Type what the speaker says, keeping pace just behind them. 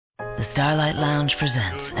Starlight Lounge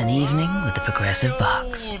presents An Evening with the Progressive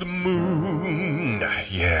Box. Old moon,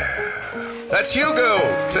 yeah. That's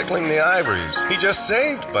Hugo, tickling the ivories. He just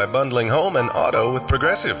saved by bundling home and auto with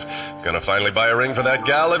Progressive. Gonna finally buy a ring for that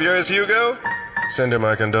gal of yours, Hugo? Send her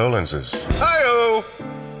my condolences.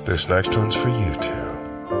 Hi-oh! This next one's for you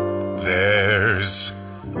two. There's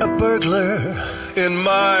a burglar in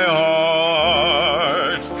my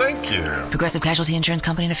heart. Thank you. Progressive Casualty Insurance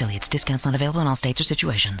Company and Affiliates. Discounts not available in all states or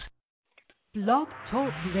situations. Blog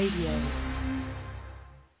Talk Radio.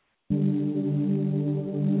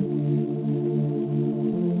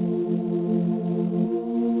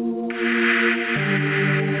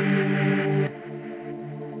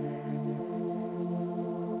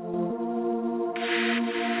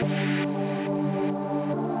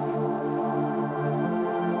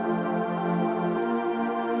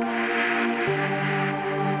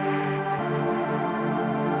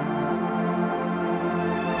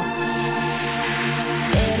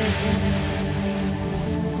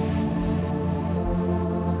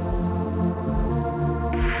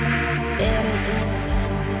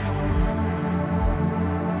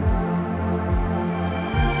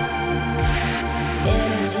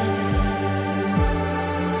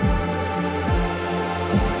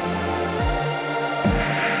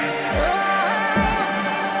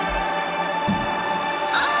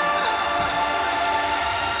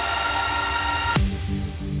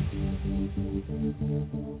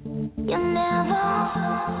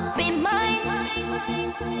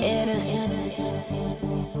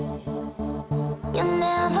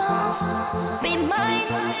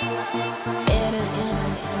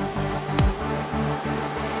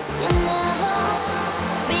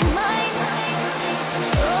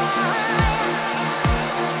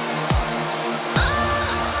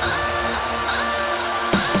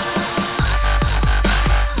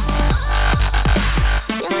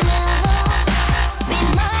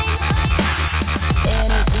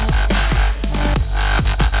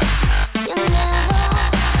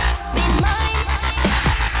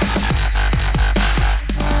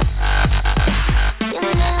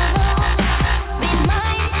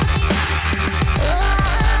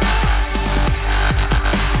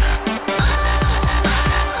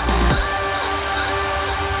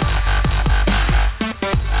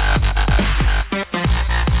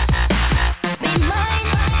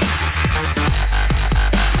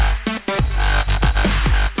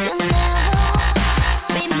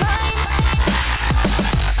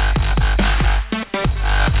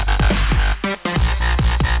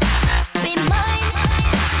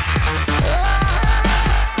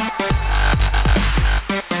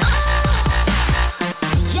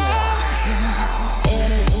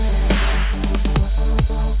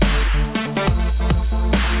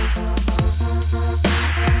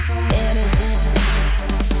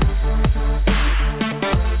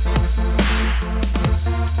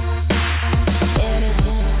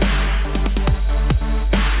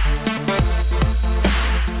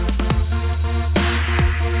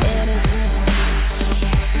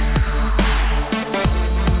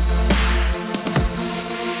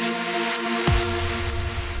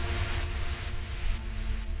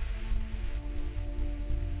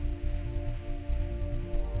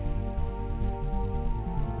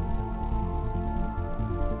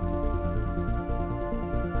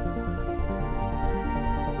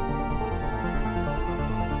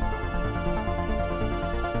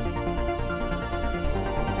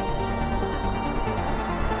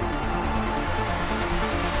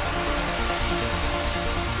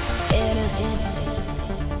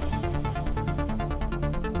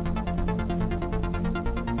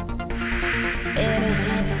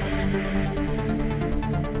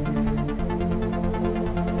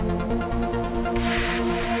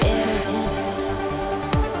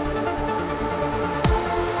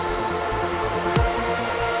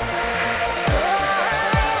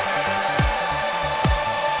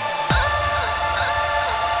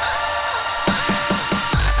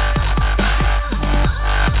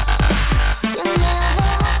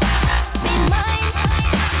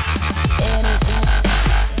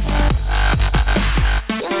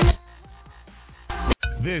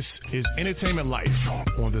 Entertainment Life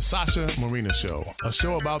on the Sasha Marina Show, a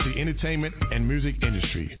show about the entertainment and music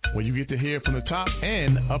industry, where you get to hear from the top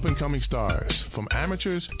and up-and-coming stars, from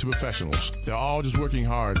amateurs to professionals. They're all just working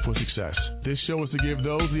hard for success. This show is to give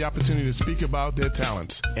those the opportunity to speak about their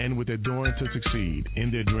talents and what they're doing to succeed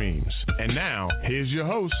in their dreams. And now, here's your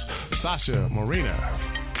host, Sasha Marina.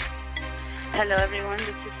 Hello, everyone.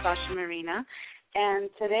 This is Sasha Marina, and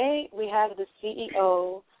today we have the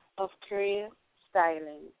CEO of Curio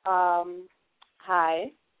Styling.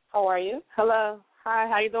 Hi, how are you? Hello. Hi,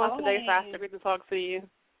 how you doing today, Hi. Sasha? Great to talk to you.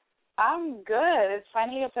 I'm good. It's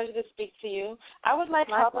finally a pleasure to speak to you. I would like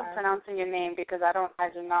help with pronouncing your name because I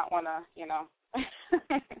do not want to,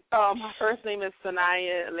 My first name is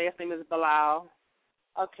Saniyyah, last name is Bilal.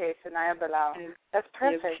 Okay, Saniyyah Bilal. And that's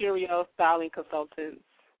perfect. It's Curio Styling Consultants.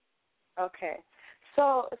 Okay.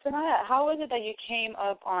 So, Saniyyah, how is it that you came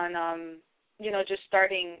up on, just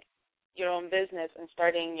starting your own business and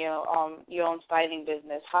starting your own styling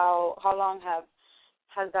business? How long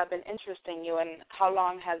has that been interesting you, and how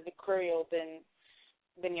long has the Curio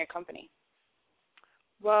been your company?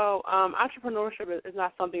 Well, entrepreneurship is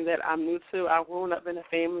not something that I'm new to. I've grown up in a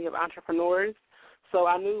family of entrepreneurs, so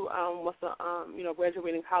I knew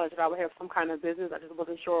graduating college that I would have some kind of business. I just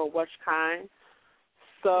wasn't sure which kind.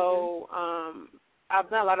 So I've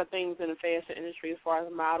done a lot of things in the fashion industry as far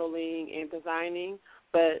as modeling and designing,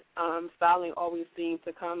 but styling always seemed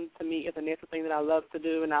to come to me as a natural thing that I love to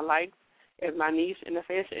do and I like as my niche in the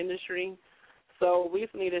fashion industry. So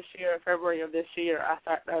recently this year, February of this year,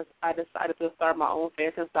 I decided to start my own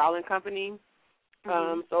fashion styling company.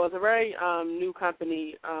 So it's a very new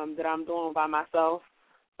company that I'm doing by myself,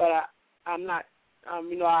 but I'm not,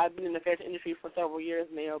 I've been in the fashion industry for several years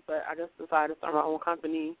now, but I just decided to start my own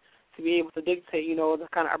company to be able to dictate, the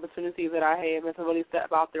kind of opportunities that I have and to really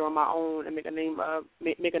step out there on my own and make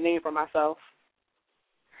a name for myself.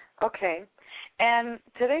 Okay. And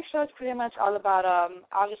today's show is pretty much all about,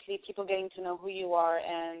 obviously, people getting to know who you are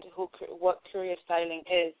and what Curio Styling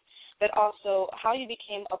is, but also how you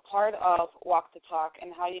became a part of Walk the Talk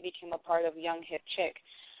and how you became a part of Young Hip Chick.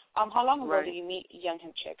 How long ago did you meet Young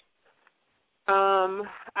Hip Chick?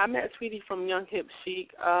 I met Tweety from Young Hip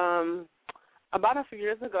Chic about a few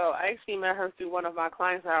years ago. I actually met her through one of my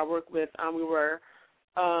clients that I work with. We were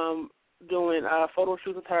doing photo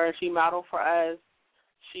shoots with her, and she modeled for us.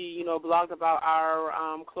 She, blogged about our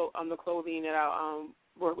the clothing that I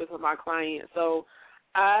work with my client. So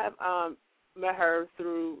I met her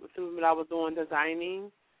through when I was doing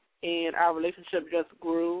designing, and our relationship just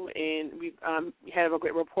grew, and we had a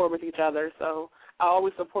great rapport with each other. So I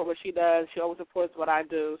always support what she does. She always supports what I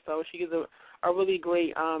do. So she is a really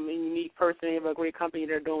great and unique person. They have a great company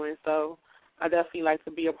they're doing. So I definitely like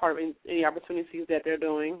to be a part of any opportunities that they're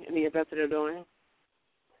doing, any events that they're doing.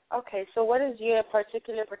 Okay, so what is your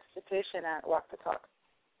particular participation at Walk the Talk?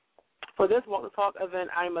 For this Walk the Talk event,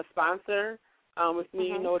 I'm a sponsor. With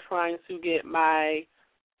me, trying to get my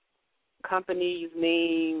company's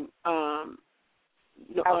name, known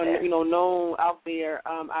out there.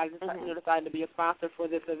 I decided to be a sponsor for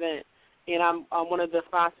this event, and I'm one of the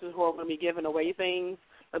sponsors who are going to be giving away things.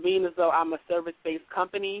 But being as though I'm a service-based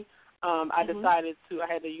company, I decided I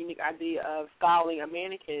had the unique idea of styling a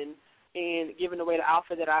mannequin and giving away the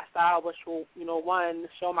outfit that I style, which will, one,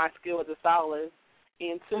 show my skill as a stylist,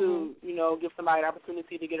 and two, give somebody the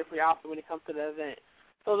opportunity to get a free outfit when it comes to the event.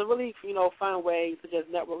 So it's a really, fun way to just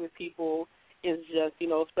network with people and just,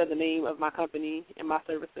 spread the name of my company and my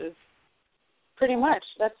services. Pretty much.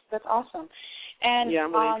 That's awesome. And yeah,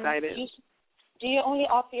 I'm really excited. Do you only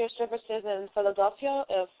offer your services in Philadelphia,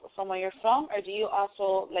 from where you're from, or do you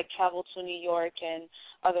also travel to New York and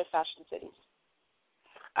other fashion cities?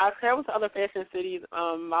 I travel to other fashion cities.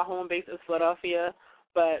 My home base is Philadelphia,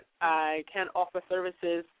 but I can offer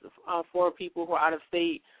services for people who are out of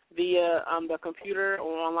state via the computer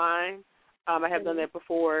or online. I have done that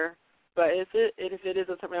before. But if it is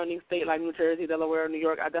a surrounding state like New Jersey, Delaware, New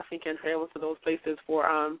York, I definitely can travel to those places for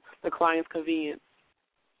the client's convenience.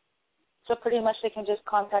 So pretty much they can just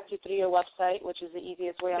contact you through your website, which is the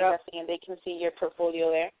easiest way, I'm guessing, and they can see your portfolio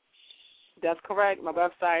there. That's correct. My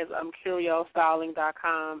website is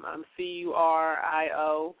CurioStyling.com.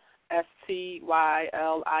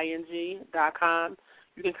 CurioStyling.com.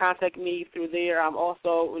 You can contact me through there. I'm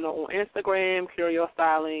also, on Instagram, Curio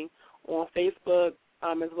Styling, on Facebook,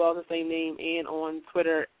 as well as the same name, and on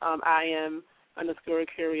Twitter,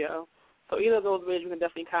 IM_Curio. So either of those ways, you can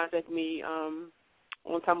definitely contact me on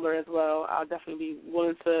Tumblr as well. I'll definitely be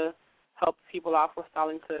willing to help people out for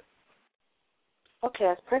styling tips. Okay,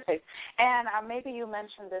 that's perfect. And maybe you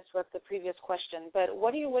mentioned this with the previous question, but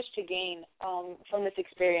what do you wish to gain from this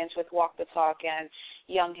experience with Walk the Talk and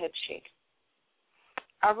Young Hip Chic?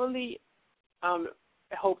 I really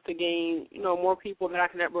hope to gain, more people that I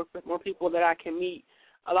can network with, more people that I can meet.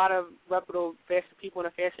 A lot of reputable fashion people in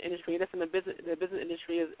the fashion industry, just in the business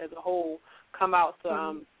industry as a whole, come out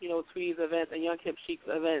to Tweety's events and Young Hip Chic's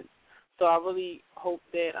events. So I really hope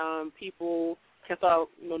that people can start,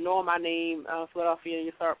 knowing my name, Philadelphia, and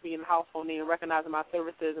you start being a household name, recognizing my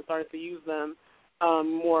services, and starting to use them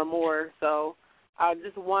more and more. So I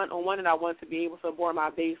just want to be able to board my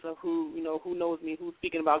base of who knows me, who's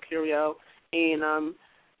speaking about Curio, and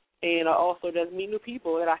also just meet new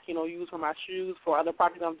people that I can use for my shoes, for other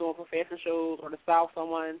projects I'm doing for fashion shows, or to style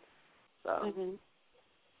someone. So. Mm-hmm.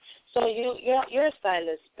 So you're a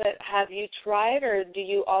stylist, but have you tried, or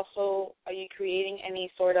are you creating any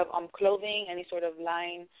sort of clothing, any sort of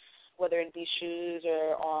line, whether it be shoes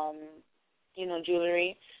or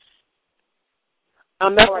jewelry?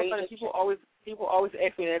 That's what people always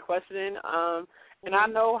ask me that question. And I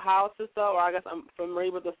know how to sew, or I guess I'm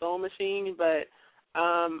familiar with the sewing machine, but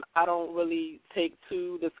I don't really take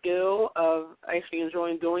to the skill of actually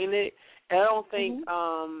enjoying doing it. And I don't think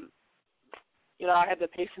I have the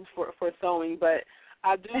patience for sewing, but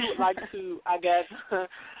I do like to, I guess,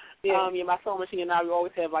 my sewing machine and I, we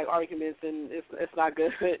always have, arguments, and it's not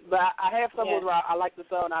good. But I have some where I like to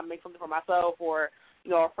sew, and I make something for myself or,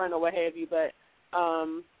 a friend or what have you. But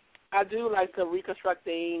I do like to reconstruct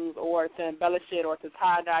things or to embellish it or to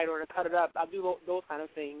tie-dye it or to cut it up. I do those kind of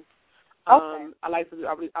things. Okay. I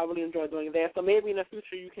really enjoy doing that. So maybe in the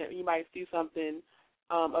future you might see something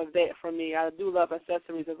of that from me. I do love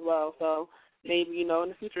accessories as well. So maybe, in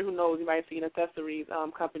the future, who knows, you might see an accessories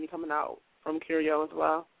company coming out from Curio as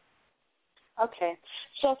well. Okay.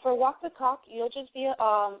 So for Walk the Talk, you'll just be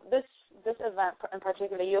this event in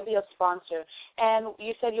particular, you'll be a sponsor. And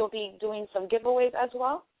you said you'll be doing some giveaways as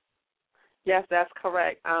well? Yes, that's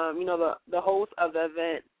correct. The host of the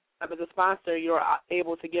event, as a sponsor, you're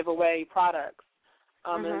able to give away products.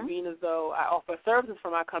 And being as though I offer services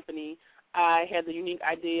for my company, I had the unique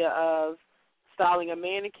idea of styling a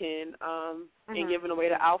mannequin and giving away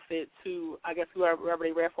the outfit to, I guess, whoever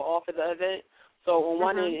they raffle off at the event. So on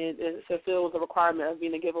one end, it fulfills the requirement of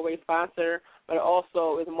being a giveaway sponsor, but it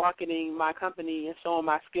also is marketing my company and showing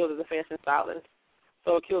my skills as a fashion stylist.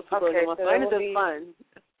 So it kills two birds with one stone. And it's just fun.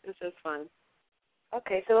 It's just fun.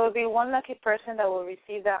 Okay, so it will be one lucky person that will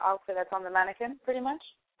receive that outfit that's on the mannequin, pretty much?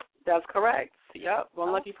 That's correct. Yep,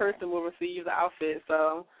 one lucky person will receive the outfit.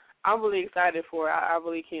 So I'm really excited for it. I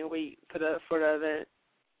really can't wait for the event.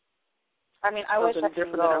 I mean, I wish I could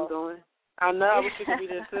different go. that I'm doing. I know. I wish you could be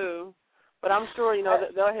there too. But I'm sure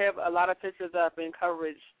they'll have a lot of pictures up and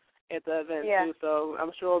coverage at the event too. So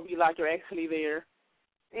I'm sure it'll be like you're actually there.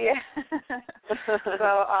 Yeah.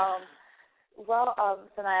 So,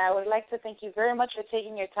 Saniyyah, I would like to thank you very much for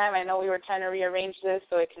taking your time. I know we were trying to rearrange this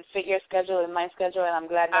so it can fit your schedule and my schedule, and I'm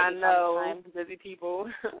glad that you found time. Busy people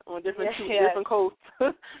on different coasts.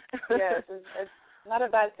 Yes, it's not a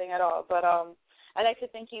bad thing at all. But I'd like to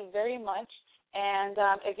thank you very much. And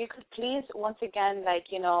if you could please, once again,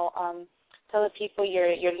 tell the people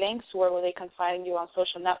your links, where they can find you on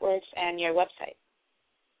social networks, and your website.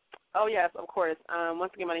 Oh, yes, of course.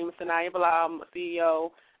 Once again, my name is Saniyyah Bilal. I'm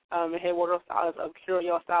CEO and head wardrobe stylist of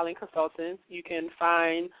Curio Styling Consultants. You can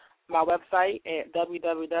find my website at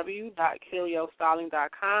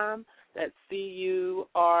www.curiostyling.com. That's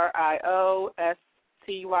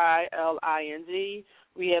CURIOSTYLING.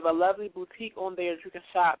 We have a lovely boutique on there that you can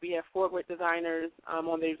shop. We have 4 great designers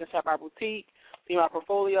on there. You can shop our boutique, see my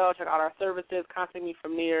portfolio, check out our services, contact me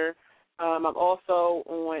from there. I'm also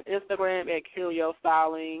on Instagram at Curio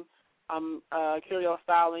Styling. Curio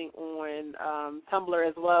Styling on Tumblr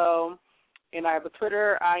as well. And I have a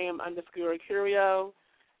Twitter, @Curio,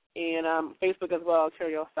 and Facebook as well,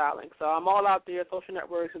 Curio Styling. So I'm all out there, social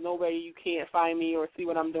networks. There's no way you can't find me or see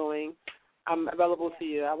what I'm doing. I'm available to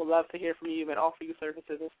you. I would love to hear from you and offer you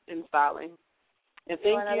services in styling. And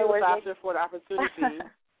thank you, Sasha, for the opportunity.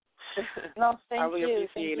 No, thank I really you.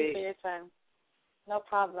 appreciate Thank you for your time. No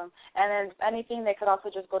problem. And then anything, they could also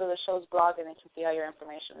just go to the show's blog and they can see all your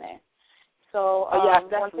information there. So, yes,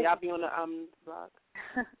 definitely. I'll be on the blog.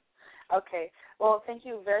 Okay. Well, thank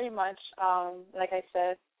you very much, like I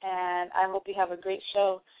said, and I hope you have a great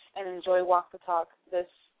show and enjoy Walk the Talk this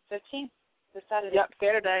 15th, this Saturday. Yep,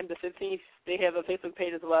 Saturday, the 15th. They have a Facebook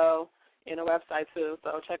page as well and a website, too,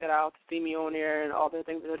 so check it out to see me on there and all the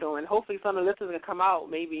things that they're doing. Hopefully some of the listeners can come out,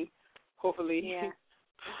 maybe, hopefully. Yeah.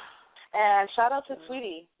 And shout out to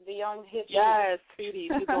Tweety, the young hit. Yes, Tweety.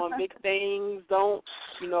 She's doing big things. Don't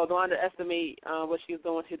underestimate what she's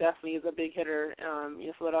doing. She definitely is a big hitter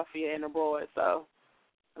in Philadelphia and abroad. So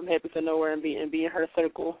I'm happy to know her and be in her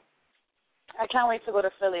circle. I can't wait to go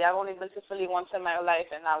to Philly. I've only been to Philly once in my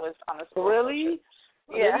life, and I was on a school. Really?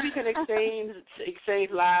 Yeah. Maybe we can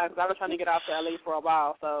exchange lives. I was trying to get out to LA for a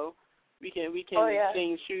while, so we can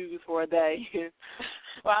exchange shoes for a day.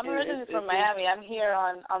 Well, I'm originally from Miami. I'm here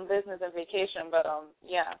on business and vacation, but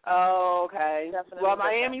yeah. Oh, okay. Definitely well,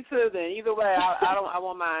 Miami too. Then either way, I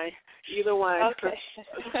won't mind either one. Okay.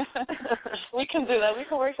 We can do that. We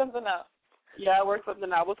can work something out. Yeah, work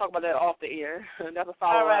something out. We'll talk about that off the air. That's a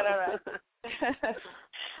follow-up. All right.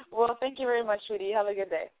 Well, thank you very much, sweetie. Have a good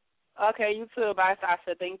day. Okay, you too. Bye,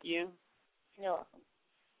 Sasha. Thank you. You're welcome.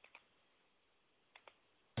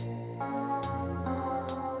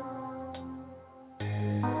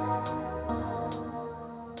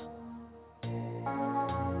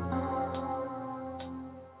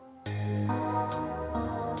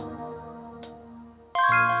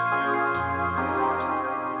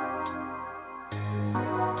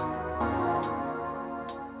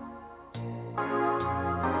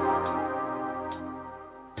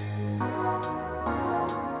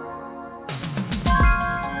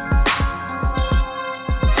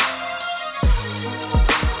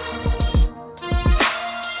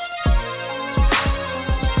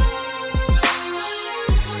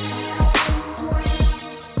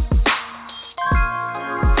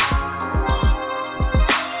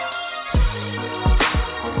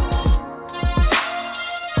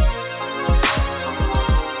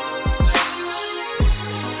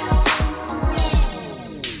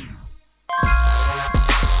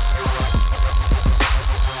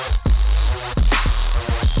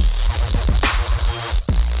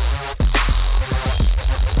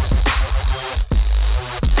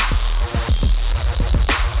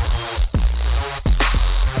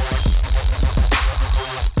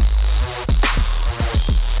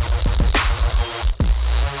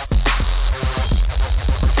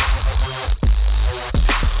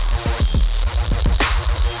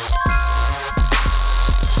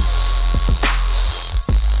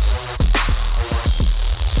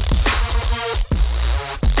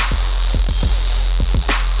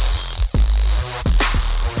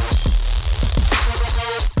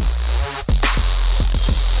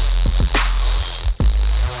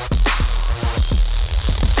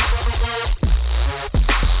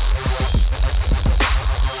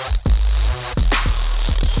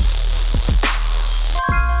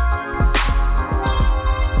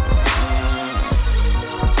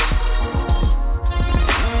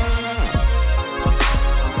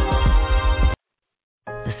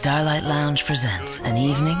 Starlight Lounge presents An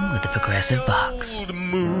Evening with the Progressive Box. Old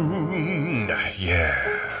moon,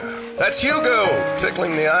 yeah. That's Hugo,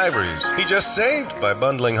 tickling the ivories. He just saved by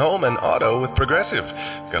bundling home and auto with Progressive.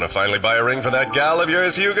 Gonna finally buy a ring for that gal of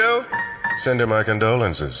yours, Hugo? Send her my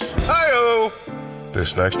condolences. Hi-oh!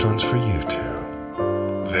 This next one's for you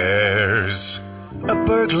two. There's a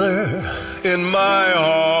burglar in my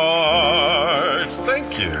heart.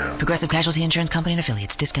 Thank you. Progressive Casualty Insurance Company and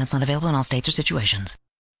affiliates. Discounts not available in all states or situations.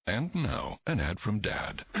 And now, an ad from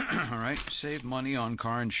Dad. All right, save money on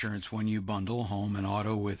car insurance when you bundle home and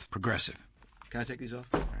auto with Progressive. Can I take these off?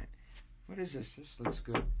 All right. What is this? This looks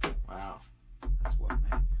good. Wow. That's what,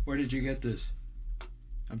 man. Where did you get this?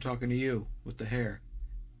 I'm talking to you with the hair.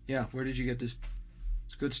 Yeah, where did you get this?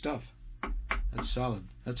 It's good stuff. That's solid.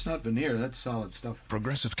 That's not veneer. That's solid stuff.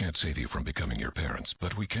 Progressive can't save you from becoming your parents,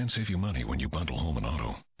 but we can save you money when you bundle home and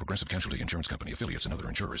auto. Progressive Casualty Insurance Company, affiliates, and other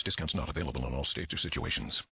insurers. Discounts not available in all states or situations.